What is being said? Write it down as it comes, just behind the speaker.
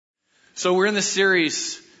So we're in this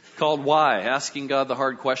series called Why? Asking God the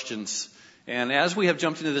Hard Questions. And as we have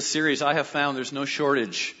jumped into this series, I have found there's no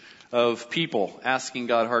shortage of people asking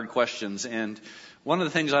God hard questions. And one of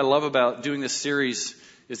the things I love about doing this series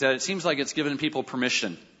is that it seems like it's given people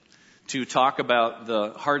permission to talk about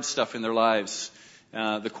the hard stuff in their lives,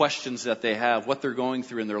 the questions that they have, what they're going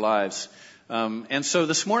through in their lives. And so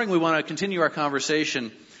this morning we want to continue our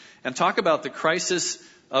conversation and talk about the crisis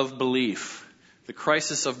of belief. The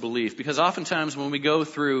crisis of belief. Because oftentimes when we go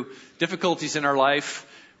through difficulties in our life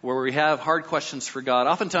where we have hard questions for God,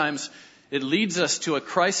 oftentimes it leads us to a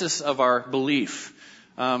crisis of our belief,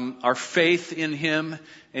 our faith in Him.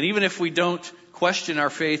 And even if we don't question our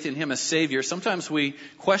faith in Him as Savior, sometimes we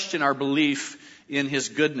question our belief in His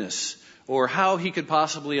goodness or how He could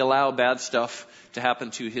possibly allow bad stuff to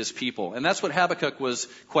happen to His people. And that's what Habakkuk was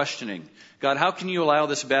questioning. God, how can you allow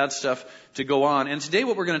this bad stuff to go on? And today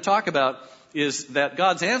what we're going to talk about is that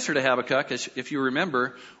God's answer to Habakkuk, if you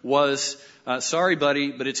remember, was, sorry,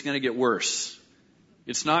 buddy, but it's going to get worse.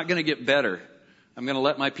 It's not going to get better. I'm going to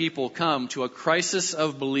let my people come to a crisis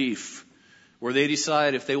of belief where they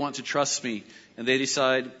decide if they want to trust me and they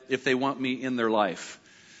decide if they want me in their life.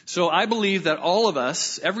 So I believe that all of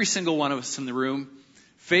us, every single one of us in the room,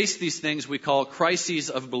 face these things we call crises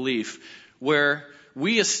of belief, where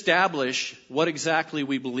we establish what exactly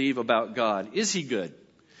we believe about God. Is He good?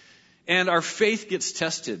 And our faith gets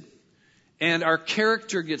tested, and our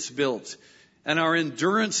character gets built, and our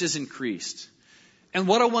endurance is increased. And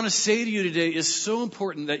what I want to say to you today is so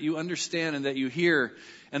important that you understand and that you hear,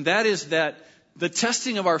 and that is that the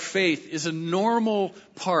testing of our faith is a normal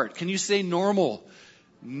part. Can you say normal?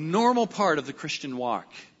 Normal part of the Christian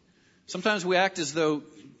walk. Sometimes we act as though,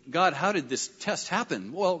 God, how did this test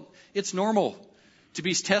happen? Well, it's normal to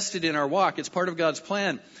be tested in our walk. It's part of God's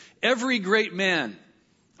plan. Every great man,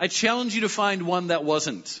 I challenge you to find one that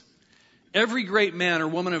wasn't. Every great man or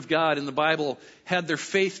woman of God in the Bible had their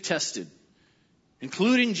faith tested,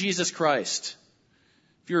 including Jesus Christ.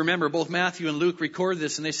 If you remember, both Matthew and Luke record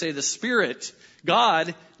this, and they say the Spirit,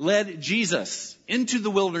 God, led Jesus into the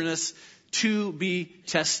wilderness to be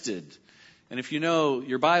tested. And if you know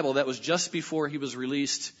your Bible, that was just before He was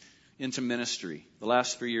released into ministry, the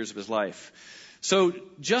last 3 years of His life. So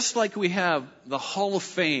just like we have the Hall of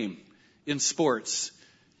Fame in sports,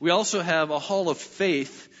 we also have a hall of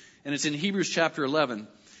faith, and it's in Hebrews chapter 11.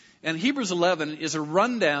 And Hebrews 11 is a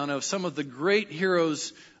rundown of some of the great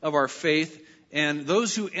heroes of our faith and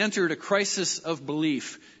those who entered a crisis of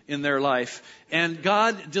belief in their life. And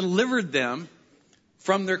God delivered them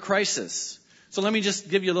from their crisis. So let me just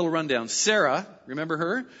give you a little rundown. Sarah, remember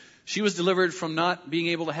her? She was delivered from not being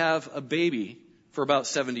able to have a baby for about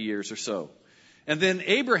 70 years or so. And then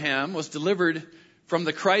Abraham was delivered from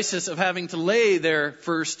the crisis of having to lay their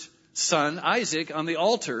first son, Isaac, on the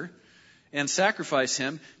altar and sacrifice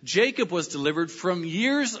him. Jacob was delivered from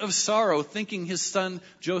years of sorrow, thinking his son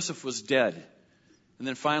Joseph was dead. And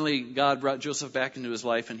then finally, God brought Joseph back into his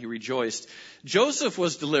life and he rejoiced. Joseph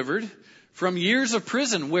was delivered from years of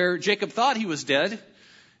prison where Jacob thought he was dead.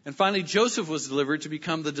 And finally, Joseph was delivered to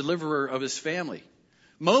become the deliverer of his family.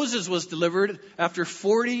 Moses was delivered after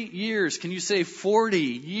 40 years. Can you say 40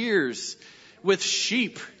 years? With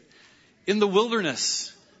sheep in the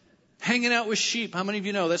wilderness, hanging out with sheep. How many of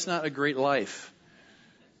you know that's not a great life?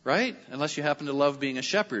 Right? Unless you happen to love being a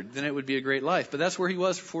shepherd, then it would be a great life. But that's where he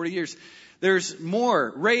was for 40 years. There's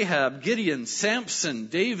more. Rahab, Gideon, Samson,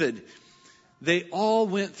 David. They all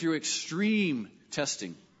went through extreme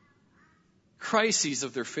testing, crises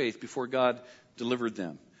of their faith before God delivered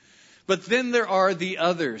them. But then there are the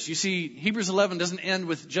others. You see, Hebrews 11 doesn't end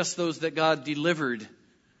with just those that God delivered,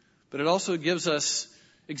 but it also gives us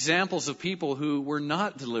examples of people who were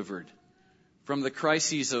not delivered from the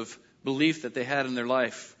crises of belief that they had in their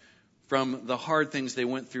life, from the hard things they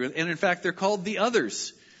went through. And in fact, they're called the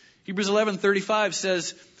others. Hebrews 11:35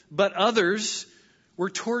 says, but others were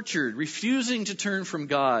tortured, refusing to turn from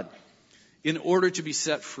God in order to be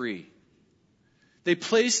set free. They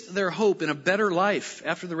placed their hope in a better life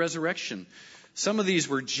after the resurrection. Some of these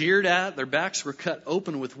were jeered at. Their backs were cut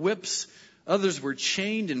open with whips. Others were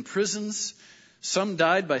chained in prisons. Some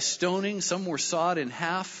died by stoning. Some were sawed in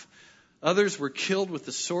half. Others were killed with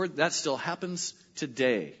the sword. That still happens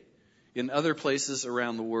today in other places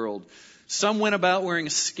around the world. Some went about wearing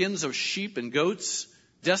skins of sheep and goats,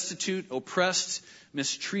 destitute, oppressed,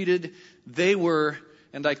 mistreated. They were,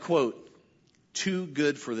 and I quote, too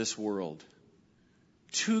good for this world.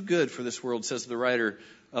 Too good for this world, says the writer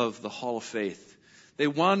of the Hall of Faith. They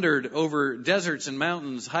wandered over deserts and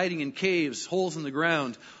mountains, hiding in caves, holes in the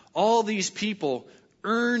ground. All these people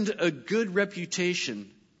earned a good reputation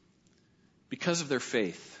because of their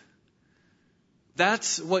faith.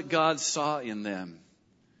 That's what God saw in them.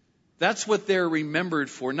 That's what they're remembered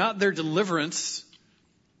for, not their deliverance.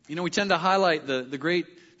 You know, we tend to highlight the great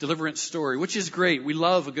deliverance story, which is great. We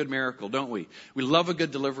love a good miracle, don't we? We love a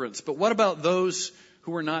good deliverance. But what about those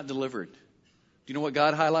who were not delivered? Do you know what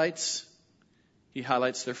God highlights? He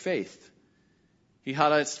highlights their faith. He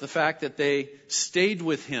highlights the fact that they stayed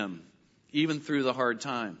with Him even through the hard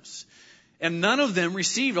times. And none of them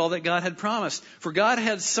received all that God had promised. For God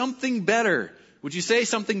had something better. Would you say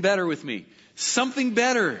something better with me? Something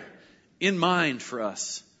better in mind for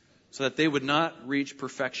us, so that they would not reach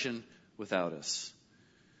perfection without us.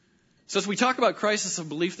 So as we talk about crisis of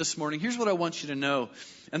belief this morning, here's what I want you to know.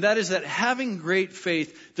 And that is that having great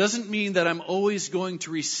faith doesn't mean that I'm always going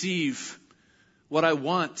to receive what I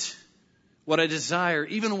want, what I desire,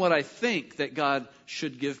 even what I think that God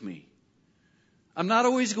should give me. I'm not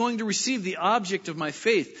always going to receive the object of my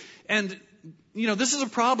faith. And, you know, this is a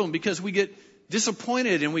problem because we get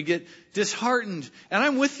disappointed and we get disheartened. And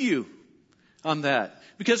I'm with you on that.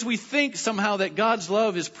 Because we think somehow that God's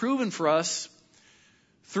love is proven for us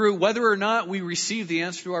through whether or not we receive the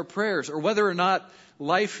answer to our prayers, or whether or not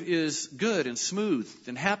life is good and smooth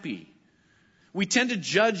and happy. We tend to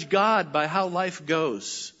judge God by how life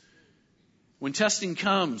goes. When testing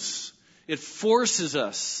comes, it forces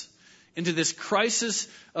us into this crisis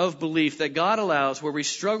of belief that God allows, where we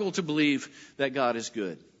struggle to believe that God is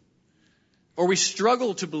good. Or we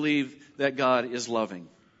struggle to believe that God is loving.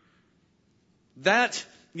 That,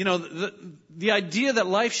 you know, the idea that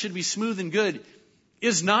life should be smooth and good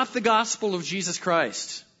is not the gospel of Jesus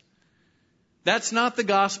Christ. That's not the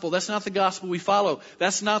gospel. That's not the gospel we follow.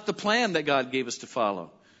 That's not the plan that God gave us to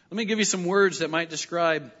follow. Let me give you some words that might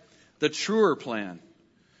describe the truer plan.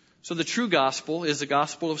 So the true gospel is a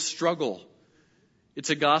gospel of struggle. It's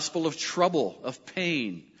a gospel of trouble, of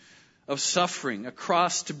pain, of suffering, a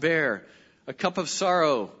cross to bear, a cup of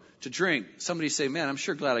sorrow to drink. Somebody say, man, I'm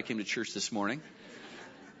sure glad I came to church this morning.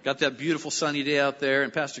 Got that beautiful sunny day out there,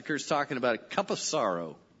 and Pastor Kurt's talking about a cup of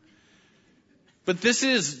sorrow. But this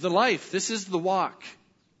is the life. This is the walk.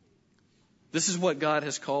 This is what God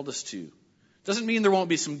has called us to. Doesn't mean there won't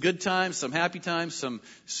be some good times, some happy times, some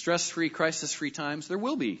stress-free, crisis-free times. There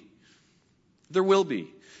will be. There will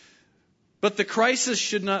be. But the crisis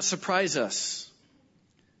should not surprise us.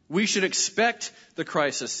 We should expect the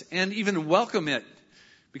crisis and even welcome it,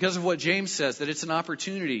 because of what James says, that it's an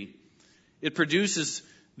opportunity. It produces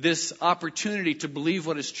this opportunity to believe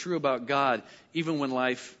what is true about God, even when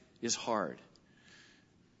life is hard.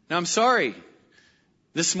 Now, I'm sorry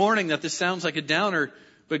this morning that this sounds like a downer,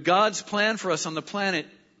 but God's plan for us on the planet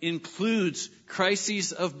includes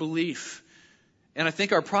crises of belief. And I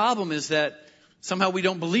think our problem is that somehow we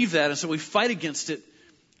don't believe that, and so we fight against it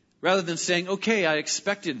rather than saying, okay, I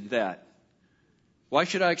expected that. Why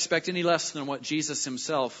should I expect any less than what Jesus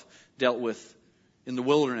himself dealt with in the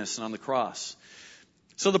wilderness and on the cross?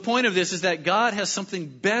 So the point of this is that God has something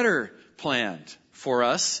better planned for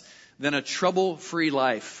us than a trouble-free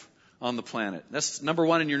life on the planet. That's number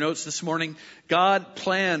one in your notes this morning. God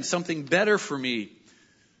planned something better for me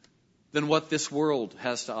than what this world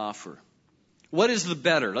has to offer. What is the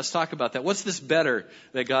better? Let's talk about that. What's this better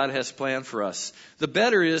that God has planned for us? The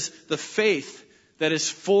better is the faith that is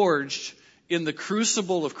forged in the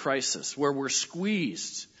crucible of crisis, where we're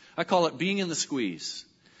squeezed. I call it being in the squeeze.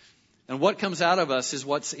 And what comes out of us is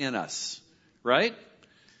what's in us, right?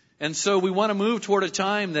 And so we want to move toward a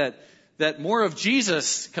time that more of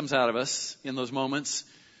Jesus comes out of us in those moments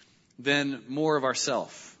than more of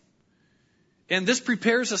ourself. And this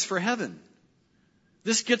prepares us for heaven.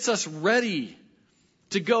 This gets us ready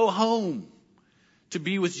to go home, to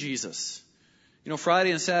be with Jesus. You know,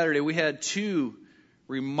 Friday and Saturday, we had two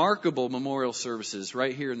remarkable memorial services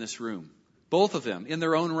right here in this room. Both of them, in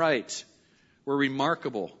their own right, were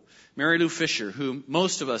remarkable. Mary Lou Fisher, who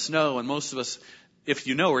most of us know, and most of us, if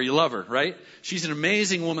you know her, you love her, right? She's an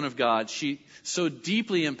amazing woman of God. She so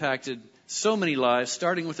deeply impacted so many lives,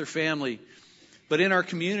 starting with her family, but in our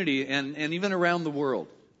community and even around the world.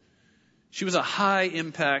 She was a high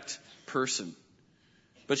impact person.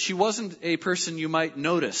 But she wasn't a person you might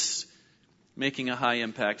notice making a high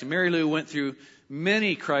impact. And Mary Lou went through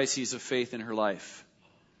many crises of faith in her life.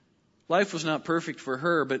 Life was not perfect for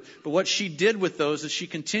her, but what she did with those is she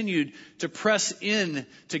continued to press in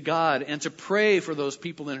to God and to pray for those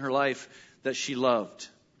people in her life that she loved.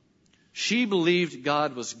 She believed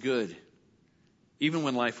God was good, even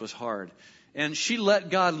when life was hard. And she let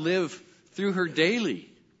God live through her daily,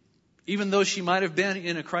 even though she might have been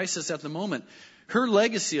in a crisis at the moment. Her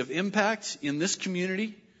legacy of impact in this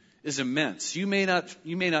community is immense. You may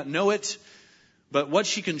not know it, but what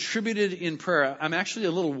she contributed in prayer, I'm actually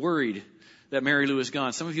a little worried that Mary Lou is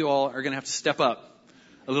gone. Some of you all are going to have to step up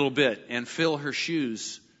a little bit and fill her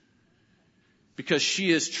shoes, because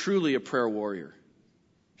she is truly a prayer warrior.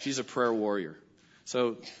 She's a prayer warrior.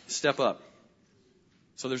 So step up.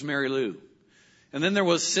 So there's Mary Lou. And then there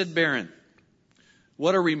was Sid Barron.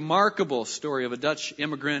 What a remarkable story of a Dutch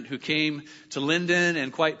immigrant who came to Linden,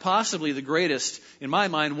 and quite possibly the greatest, in my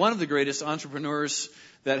mind, one of the greatest entrepreneurs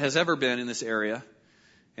that has ever been in this area.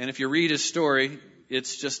 And if you read his story,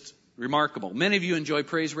 it's just remarkable. Many of you enjoy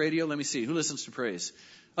praise radio. Let me see. Who listens to praise?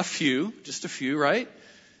 A few. Just a few, right?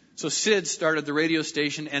 So Sid started the radio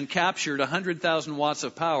station and captured 100,000 watts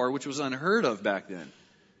of power, which was unheard of back then,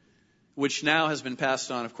 which now has been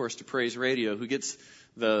passed on, of course, to Praise Radio, who gets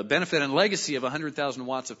the benefit and legacy of 100,000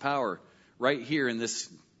 watts of power right here in this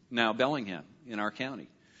now Bellingham in our county.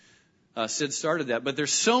 Sid started that. But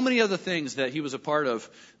there's so many other things that he was a part of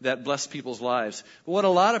that blessed people's lives. But what a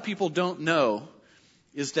lot of people don't know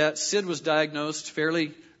is that Sid was diagnosed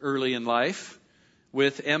fairly early in life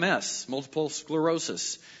with MS, multiple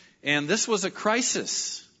sclerosis. And this was a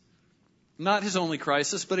crisis. Not his only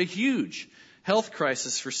crisis, but a huge health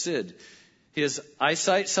crisis for Sid. His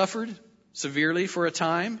eyesight suffered severely for a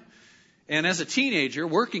time. And as a teenager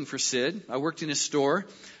working for Sid, I worked in his store,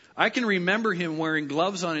 I can remember him wearing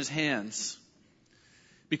gloves on his hands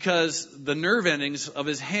because the nerve endings of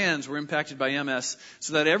his hands were impacted by MS,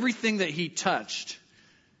 so that everything that he touched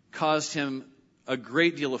caused him a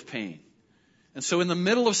great deal of pain. And so in the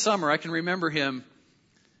middle of summer, I can remember him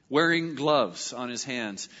wearing gloves on his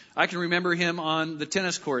hands. I can remember him on the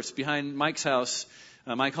tennis courts behind Mike's house,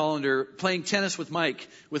 Mike Hollander, playing tennis with Mike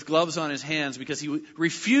with gloves on his hands because he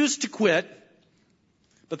refused to quit,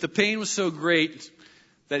 but the pain was so great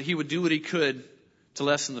that he would do what he could to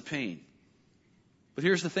lessen the pain. But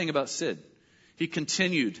here's the thing about Sid. He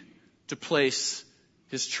continued to place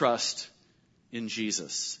his trust in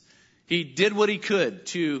Jesus. He did what he could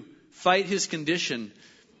to fight his condition,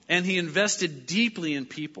 and he invested deeply in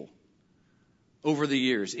people over the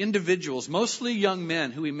years. Individuals, mostly young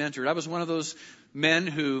men who he mentored. I was one of those men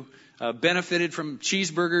who benefited from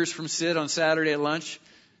cheeseburgers from Sid on Saturday at lunch,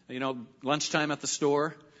 lunchtime at the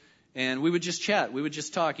store. And we would just chat. We would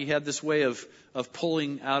just talk. He had this way of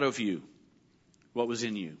pulling out of you what was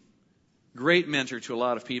in you. Great mentor to a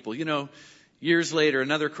lot of people. Years later,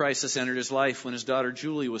 another crisis entered his life when his daughter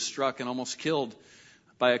Julie was struck and almost killed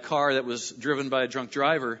by a car that was driven by a drunk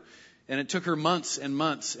driver. And it took her months and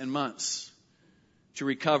months and months to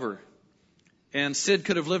recover. And Sid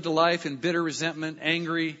could have lived a life in bitter resentment,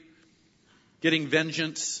 angry, getting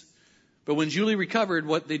vengeance. But when Julie recovered,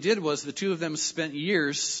 what they did was the two of them spent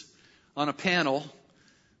years on a panel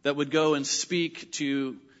that would go and speak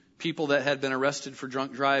to people that had been arrested for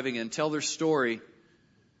drunk driving and tell their story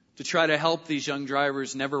to try to help these young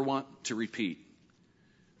drivers never want to repeat.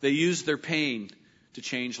 They used their pain to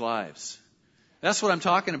change lives. That's what I'm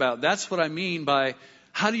talking about. That's what I mean by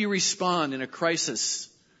how do you respond in a crisis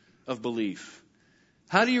of belief?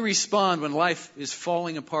 How do you respond when life is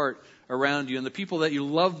falling apart around you and the people that you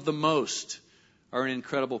love the most are in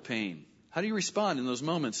incredible pain? How do you respond in those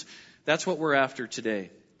moments? That's what we're after today.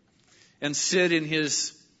 And Sid, in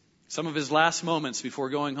some of his last moments before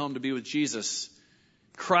going home to be with Jesus,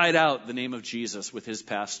 cried out the name of Jesus with his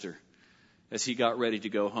pastor as he got ready to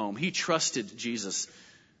go home. He trusted Jesus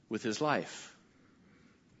with his life.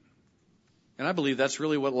 And I believe that's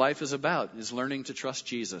really what life is about, is learning to trust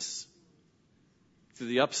Jesus through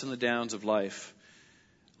the ups and the downs of life.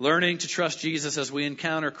 Learning to trust Jesus as we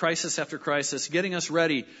encounter crisis after crisis, getting us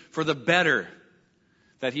ready for the better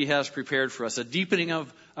that he has prepared for us, a deepening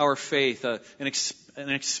of our faith, an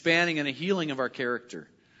expanding and a healing of our character,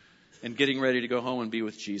 and getting ready to go home and be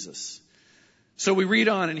with Jesus. So we read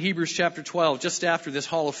on in Hebrews chapter 12, just after this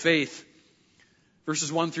hall of faith,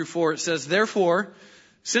 verses 1 through 4, it says, "Therefore,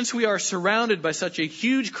 since we are surrounded by such a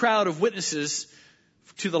huge crowd of witnesses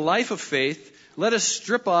to the life of faith, let us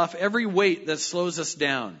strip off every weight that slows us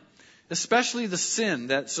down, especially the sin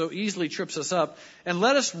that so easily trips us up, and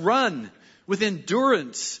let us run with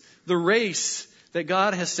endurance the race that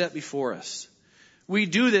God has set before us. We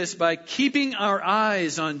do this by keeping our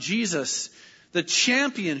eyes on Jesus, the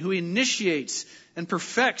champion who initiates and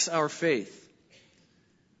perfects our faith.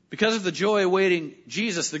 Because of the joy awaiting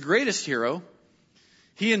Jesus, the greatest hero,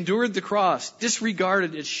 he endured the cross,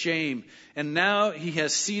 disregarded its shame, and now he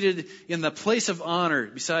has seated in the place of honor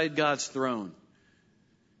beside God's throne.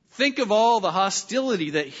 Think of all the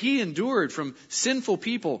hostility that he endured from sinful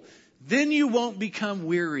people. Then you won't become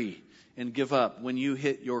weary and give up when you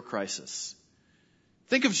hit your crisis.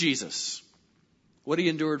 Think of Jesus, what he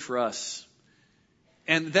endured for us.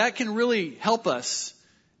 And that can really help us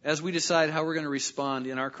as we decide how we're going to respond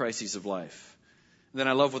in our crises of life. And then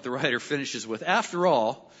I love what the writer finishes with. After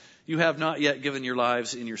all, you have not yet given your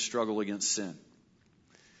lives in your struggle against sin.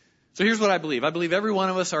 So here's what I believe. I believe every one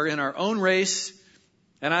of us are in our own race,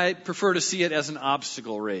 and I prefer to see it as an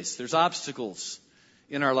obstacle race. There's obstacles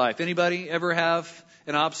in our life. Anybody ever have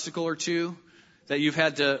an obstacle or two that you've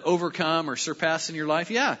had to overcome or surpass in your life?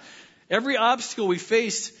 Yeah. Every obstacle we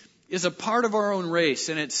face is a part of our own race,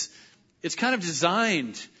 and it's kind of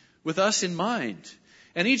designed with us in mind.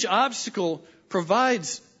 And each obstacle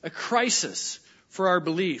provides a crisis for our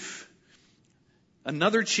belief.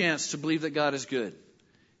 Another chance to believe that God is good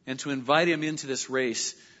and to invite Him into this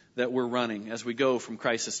race that we're running as we go from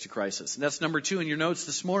crisis to crisis. And that's number 2 in your notes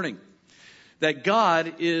this morning. That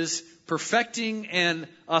God is perfecting and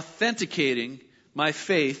authenticating my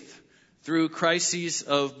faith through crises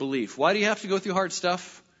of belief. Why do you have to go through hard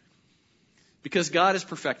stuff? Because God is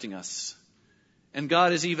perfecting us. And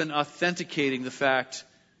God is even authenticating the fact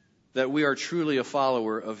that we are truly a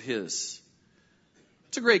follower of His.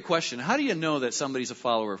 It's a great question. How do you know that somebody's a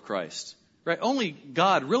follower of Christ? Right? Only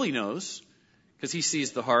God really knows, because He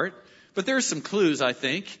sees the heart. But there's some clues, I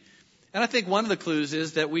think. And I think one of the clues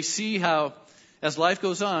is that we see how, as life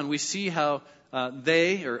goes on, we see how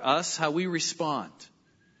they or us, how we respond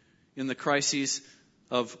in the crises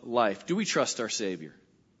of life. Do we trust our Savior?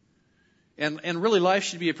 And really, life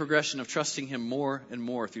should be a progression of trusting Him more and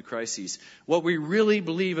more through crises. What we really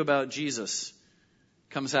believe about Jesus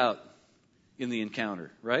comes out in the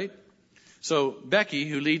encounter, right? So Becky,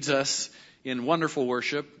 who leads us in wonderful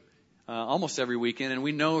worship almost every weekend, and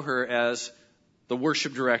we know her as the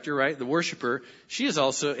worship director, right? The worshiper. She is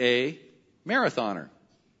also a marathoner.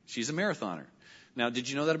 She's a marathoner. Now, did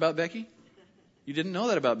you know that about Becky? You didn't know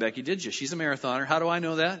that about Becky, did you? She's a marathoner. How do I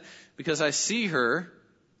know that? Because I see her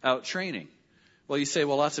out training. Well, you say,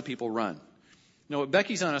 well, lots of people run. No,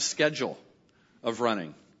 Becky's on a schedule of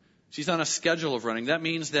running. She's on a schedule of running. That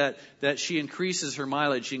means that she increases her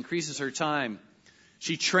mileage. She increases her time.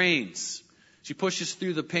 She trains. She pushes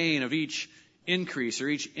through the pain of each increase or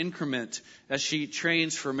each increment as she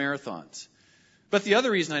trains for marathons. But the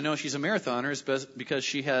other reason I know she's a marathoner is because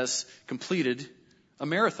she has completed a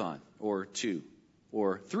marathon or 2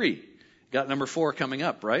 or 3. Got number 4 coming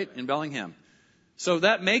up, right, in Bellingham. So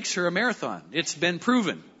that makes her a marathon. It's been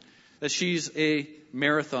proven that she's a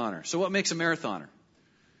marathoner. So what makes a marathoner?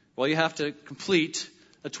 Well, you have to complete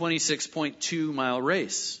a 26.2 mile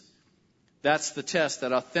race. That's the test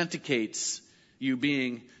that authenticates you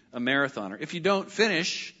being a marathoner. If you don't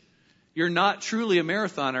finish, you're not truly a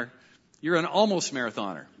marathoner. You're an almost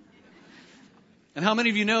marathoner. And how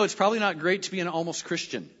many of you know it's probably not great to be an almost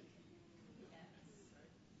Christian?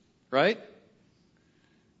 Right?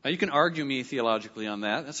 Now, you can argue me theologically on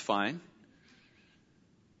that. That's fine.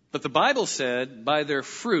 But the Bible said, by their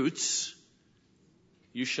fruits,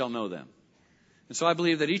 you shall know them. And so I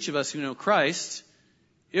believe that each of us who know Christ,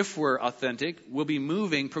 if we're authentic, will be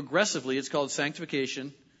moving progressively, it's called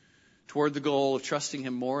sanctification, toward the goal of trusting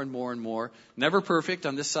Him more and more and more. Never perfect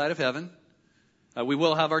on this side of heaven. We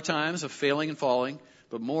will have our times of failing and falling,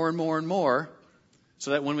 but more and more and more,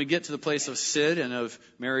 so that when we get to the place of Sid and of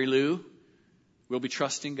Mary Lou, we'll be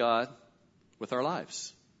trusting God with our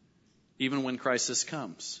lives, even when crisis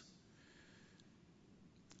comes.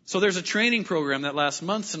 So there's a training program that lasts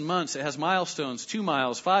months and months. It has milestones, 2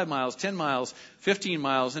 miles, 5 miles, 10 miles, 15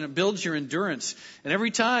 miles, and it builds your endurance. And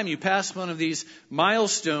every time you pass one of these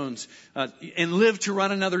milestones and live to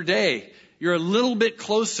run another day, you're a little bit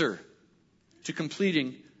closer to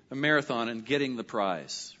completing a marathon and getting the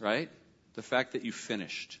prize, right? The fact that you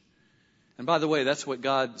finished. And by the way, that's what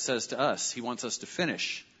God says to us. He wants us to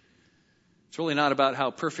finish. It's really not about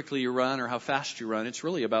how perfectly you run or how fast you run. It's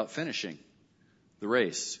really about finishing the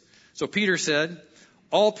race. So Peter said,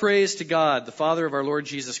 all praise to God, the Father of our Lord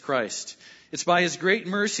Jesus Christ. It's by His great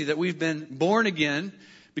mercy that we've been born again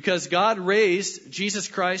because God raised Jesus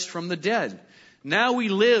Christ from the dead. Now we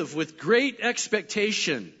live with great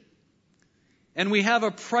expectation. And we have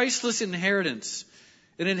a priceless inheritance,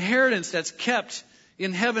 an inheritance that's kept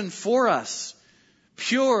in heaven for us,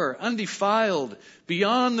 pure, undefiled,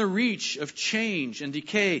 beyond the reach of change and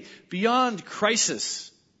decay, beyond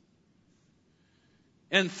crisis.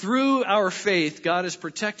 And through our faith, God is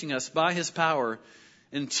protecting us by His power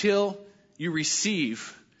until you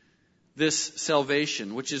receive this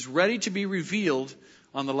salvation, which is ready to be revealed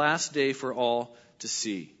on the last day for all to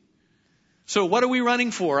see. So what are we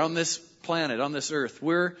running for on this planet, on this earth?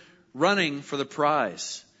 We're running for the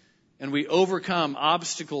prize. And we overcome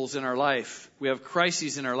obstacles in our life. We have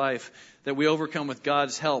crises in our life that we overcome with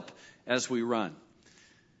God's help as we run.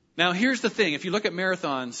 Now, here's the thing. If you look at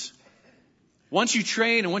marathons, Once you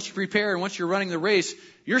train and once you prepare and once you're running the race,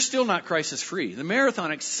 you're still not crisis free. The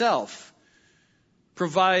marathon itself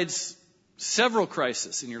provides several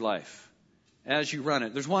crises in your life as you run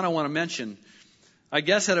it. There's one I want to mention. I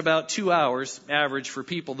guess at about 2 hours average for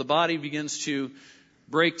people, the body begins to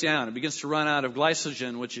break down. It begins to run out of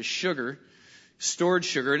glycogen, which is sugar, stored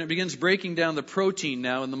sugar, and it begins breaking down the protein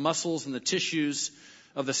now in the muscles and the tissues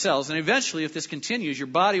of the cells. And eventually, if this continues, your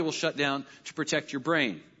body will shut down to protect your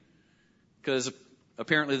brain. Because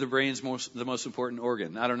apparently the brain's the most important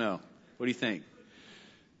organ. I don't know. What do you think?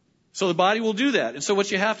 So the body will do that. And so what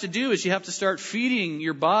you have to do is you have to start feeding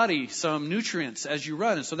your body some nutrients as you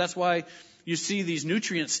run. And so that's why you see these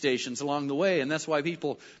nutrient stations along the way. And that's why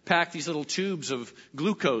people pack these little tubes of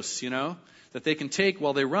glucose, that they can take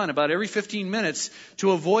while they run about every 15 minutes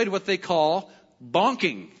to avoid what they call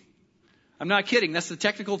bonking. I'm not kidding. That's the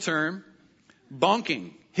technical term.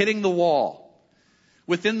 Bonking. Hitting the wall.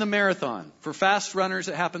 Within the marathon. For fast runners,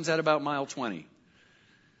 it happens at about mile 20.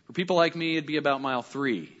 For people like me, it'd be about mile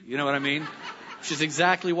 3. You know what I mean? Which is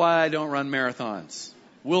exactly why I don't run marathons.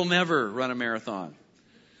 We'll never run a marathon.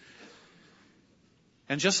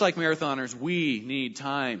 And just like marathoners, we need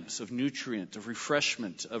times of nutrient, of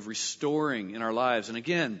refreshment, of restoring in our lives. And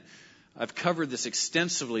again, I've covered this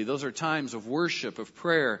extensively. Those are times of worship, of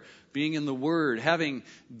prayer, being in the Word, having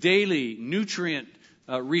daily nutrient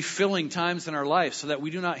refilling times in our life so that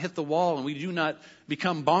we do not hit the wall and we do not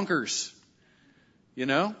become bonkers.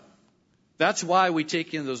 That's why we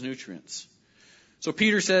take in those nutrients. So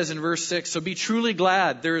Peter says in verse 6, so be truly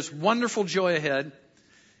glad. There is wonderful joy ahead,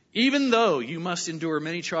 even though you must endure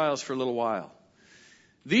many trials for a little while.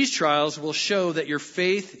 These trials will show that your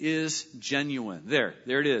faith is genuine. There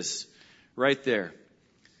it is, right there.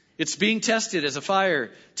 It's being tested as a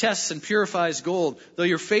fire tests and purifies gold, though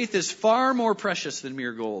your faith is far more precious than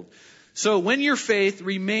mere gold. So when your faith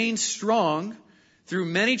remains strong through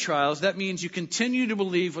many trials, that means you continue to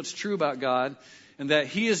believe what's true about God and that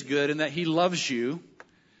He is good and that He loves you.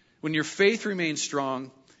 When your faith remains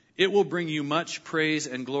strong, it will bring you much praise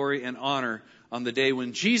and glory and honor on the day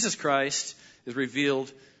when Jesus Christ is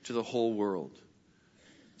revealed to the whole world.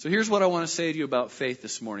 So here's what I want to say to you about faith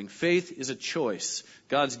this morning. Faith is a choice.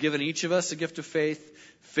 God's given each of us a gift of faith.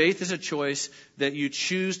 Faith is a choice that you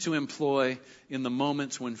choose to employ in the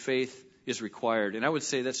moments when faith is required. And I would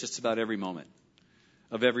say that's just about every moment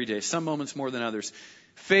of every day. Some moments more than others.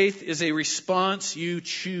 Faith is a response you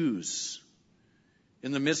choose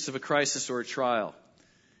in the midst of a crisis or a trial.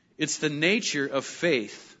 It's the nature of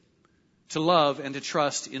faith to love and to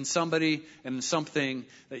trust in somebody and in something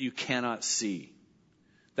that you cannot see.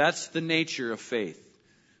 That's the nature of faith.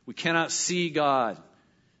 We cannot see God.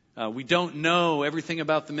 We don't know everything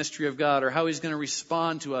about the mystery of God or how He's going to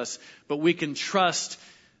respond to us, but we can trust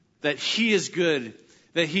that He is good,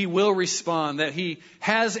 that He will respond, that He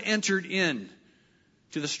has entered in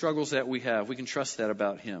to the struggles that we have. We can trust that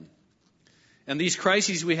about Him. And these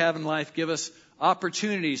crises we have in life give us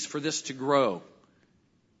opportunities for this to grow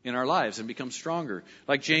in our lives and become stronger.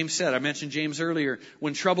 Like James said, I mentioned James earlier,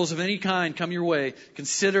 when troubles of any kind come your way,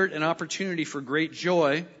 consider it an opportunity for great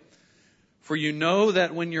joy, for you know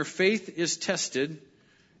that when your faith is tested,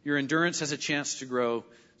 your endurance has a chance to grow.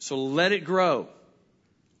 So let it grow.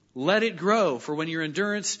 Let it grow, for when your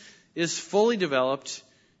endurance is fully developed,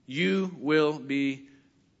 you will be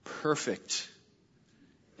perfect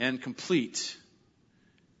and complete,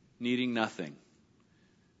 needing nothing.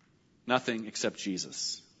 Nothing except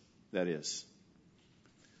Jesus, that is.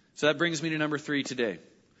 So that brings me to number 3 today.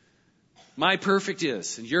 My perfect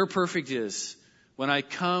is, and your perfect is, when I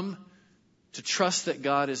come to trust that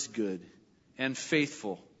God is good and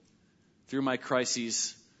faithful through my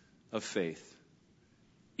crises of faith.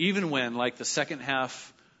 Even when, like the second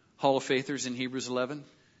half Hall of Faithers in Hebrews 11,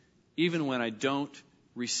 even when I don't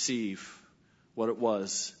receive what it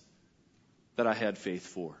was that I had faith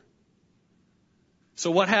for. So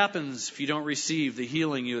what happens if you don't receive the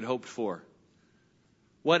healing you had hoped for?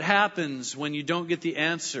 What happens when you don't get the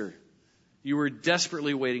answer you were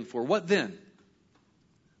desperately waiting for? What then?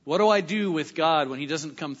 What do I do with God when He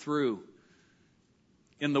doesn't come through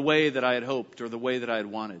in the way that I had hoped or the way that I had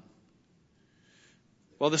wanted?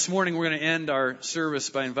 Well, this morning we're going to end our service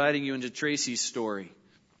by inviting you into Tracy's story.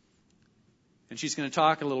 And she's going to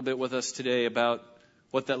talk a little bit with us today about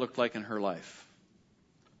what that looked like in her life.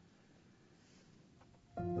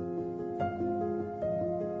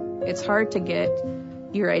 It's hard to get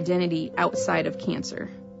your identity outside of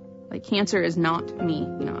cancer. Like, cancer is not me.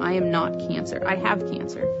 I am not cancer. I have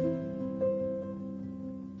cancer.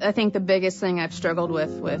 I think the biggest thing I've struggled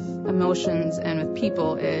with emotions and with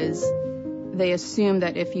people is they assume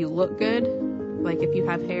that if you look good, Like if you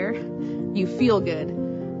have hair, you feel good.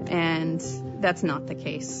 And that's not the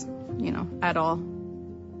case, at all.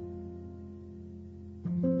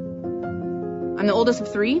 I'm the oldest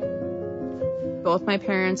of 3. Both my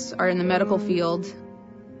parents are in the medical field.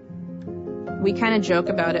 We kind of joke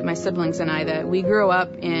about it, my siblings and I, that we grew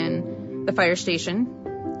up in the fire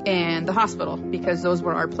station and the hospital because those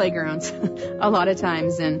were our playgrounds a lot of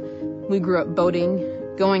times. And we grew up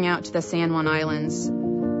boating, going out to the San Juan Islands.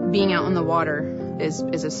 Being out on the water is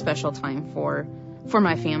a special time for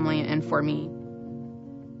my family and for me.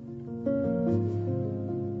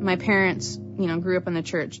 My parents, grew up in the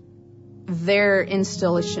church. Their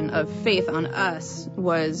installation of faith on us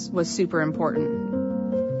was super important.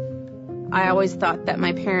 I always thought that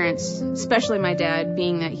my parents, especially my dad,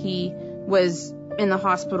 being that he was in the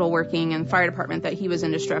hospital working in the fire department, that he was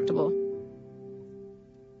indestructible.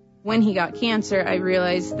 When he got cancer, I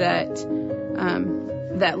realized that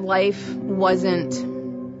that life wasn't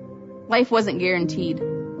guaranteed.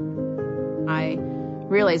 I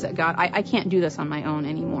realized that, God, I can't do this on my own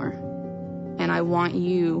anymore. And I want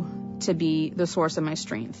you to be the source of my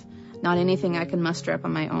strength, not anything I can muster up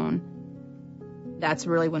on my own. That's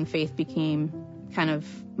really when faith became kind of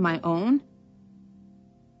my own.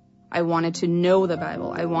 I wanted to know the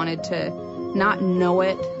Bible. I wanted to not know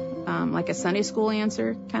it like a Sunday school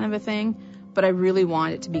answer kind of a thing, but I really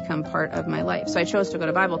wanted it to become part of my life. So I chose to go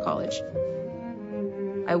to Bible college.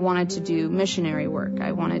 I wanted to do missionary work.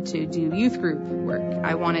 I wanted to do youth group work.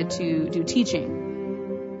 I wanted to do teaching.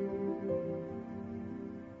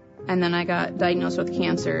 And then I got diagnosed with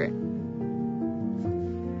cancer.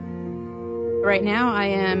 Right now, I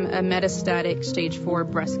am a metastatic stage 4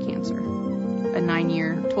 breast cancer, a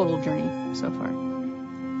 9-year total journey so far.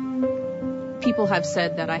 People have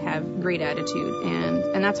said that I have great attitude,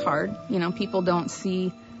 and that's hard. People don't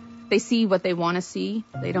see, they see what they want to see.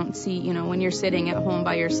 They don't see, when you're sitting at home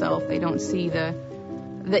by yourself, they don't see the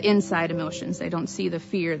inside emotions. They don't see the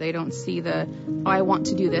fear. They don't see I want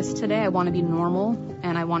to do this today. I want to be normal,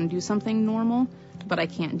 and I want to do something normal, but I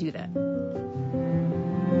can't do that.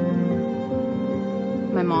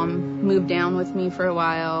 My mom moved down with me for a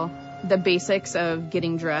while. The basics of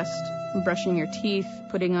getting dressed, brushing your teeth,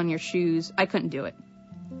 putting on your shoes, I couldn't do it.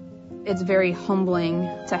 It's very humbling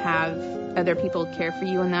to have other people care for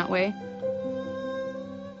you in that way.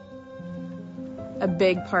 A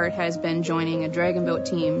big part has been joining a dragon boat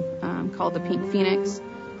team called the Pink Phoenix,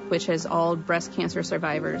 which has all breast cancer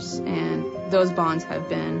survivors. And those bonds have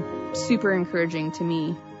been super encouraging to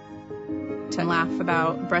me to laugh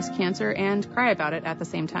about breast cancer and cry about it at the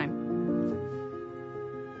same time.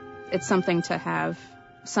 It's something to have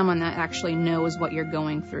someone that actually knows what you're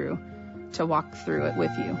going through to walk through it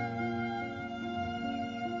with you.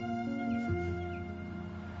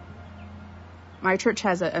 My church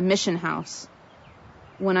has a mission house.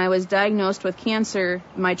 When I was diagnosed with cancer,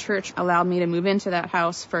 my church allowed me to move into that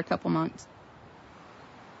house for a couple months.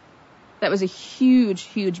 That was a huge,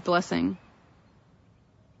 huge blessing.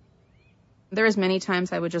 There was many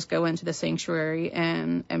times I would just go into the sanctuary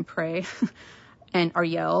and pray or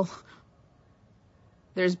yell.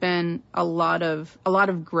 There's been a lot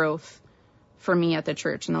of growth for me at the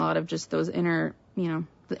church, and a lot of just those inner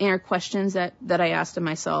questions that I asked of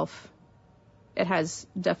myself. It has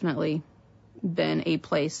definitely been a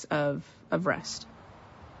place of rest.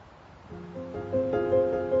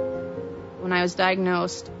 When I was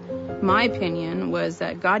diagnosed, my opinion was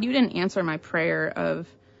that, God, you didn't answer my prayer of,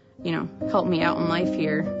 help me out in life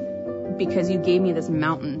here, because you gave me this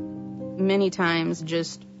mountain. Many times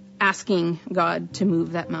just asking God to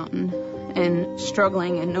move that mountain and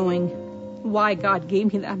struggling and knowing why God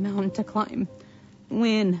gave me that mountain to climb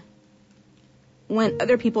when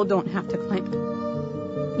other people don't have to climb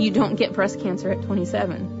it. You don't get breast cancer at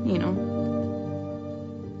 27,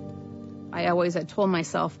 I always had told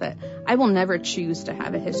myself that I will never choose to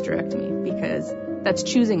have a hysterectomy because that's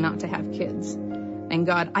choosing not to have kids. And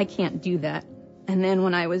God, I can't do that. And then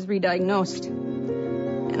when I was re-diagnosed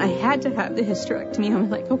and I had to have the hysterectomy, I'm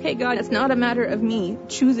like, okay, God, it's not a matter of me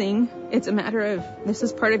choosing. It's a matter of this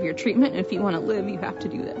is part of your treatment. And if you want to live, you have to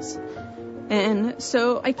do this. And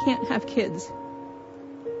so I can't have kids.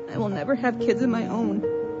 I will never have kids of my own.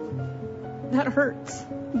 That hurts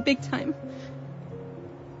big time.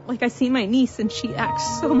 Like I see my niece and she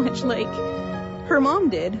acts so much like her mom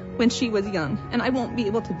did when she was young. And I won't be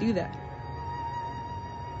able to do that.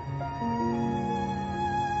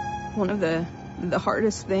 One of the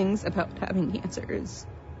hardest things about having cancer is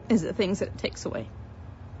the things that it takes away.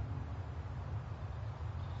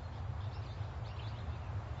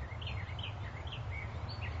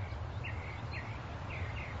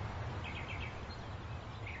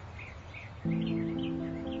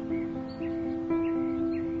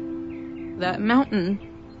 that mountain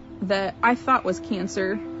that I thought was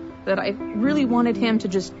cancer, that I really wanted him to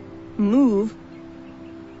just move,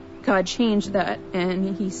 God changed that,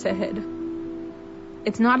 and he said,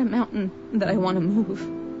 it's not a mountain that I want to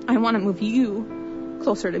move. I want to move you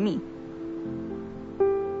closer to me.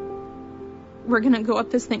 We're going to go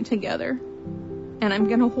up this thing together, and I'm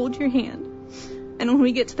going to hold your hand. And when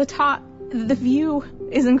we get to the top, the view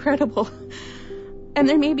is incredible. And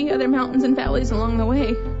there may be other mountains and valleys along the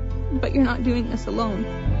way, but you're not doing this alone.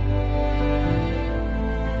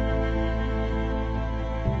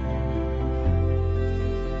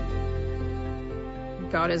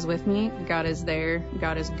 God is with me, God is there,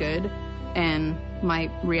 God is good, and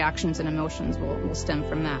my reactions and emotions will stem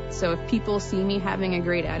from that. So if people see me having a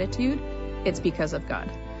great attitude, it's because of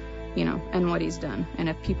God, and what he's done. And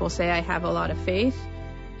if people say I have a lot of faith,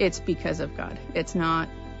 it's because of God. It's not,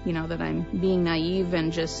 that I'm being naive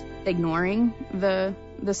and just ignoring the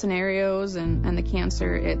scenarios and the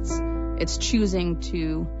cancer. It's choosing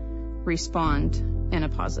to respond in a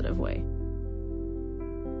positive way.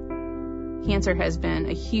 Cancer has been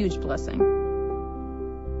a huge blessing.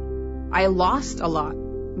 I lost a lot,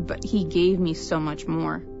 but he gave me so much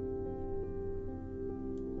more.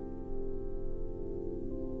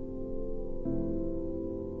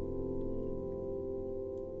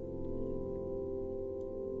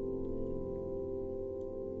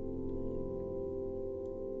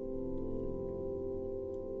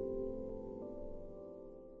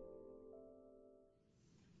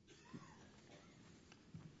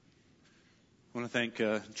 I want to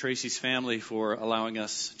thank Tracy's family for allowing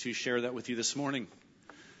us to share that with you this morning.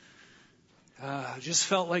 I just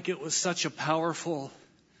felt like it was such a powerful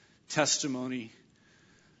testimony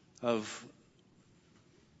of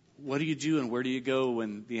what do you do and where do you go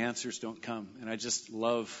when the answers don't come. And I just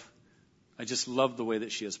love the way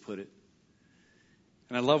that she has put it.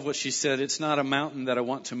 And I love what she said. It's not a mountain that I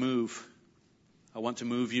want to move. I want to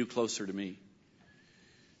move you closer to me.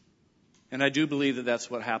 And I do believe that that's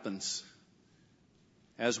what happens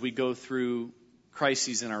as we go through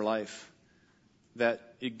crises in our life,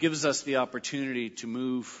 that it gives us the opportunity to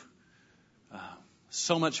move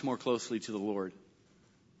so much more closely to the Lord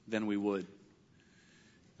than we would.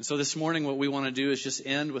 And so this morning, what we want to do is just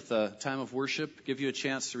end with a time of worship, give you a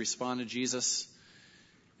chance to respond to Jesus.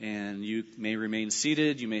 And you may remain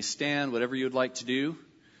seated, you may stand, whatever you would like to do.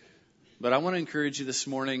 But I want to encourage you this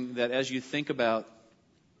morning that as you think about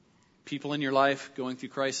people in your life going through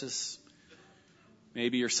crisis,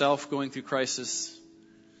 maybe yourself going through crisis,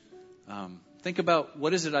 think about,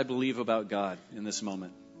 what is it I believe about God in this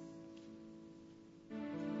moment?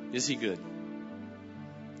 Is he good?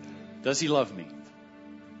 Does he love me?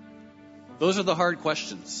 Those are the hard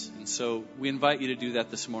questions. And so we invite you to do that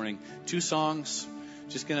this morning. 2 songs,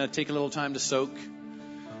 just going to take a little time to soak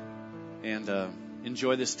and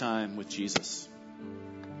enjoy this time with Jesus.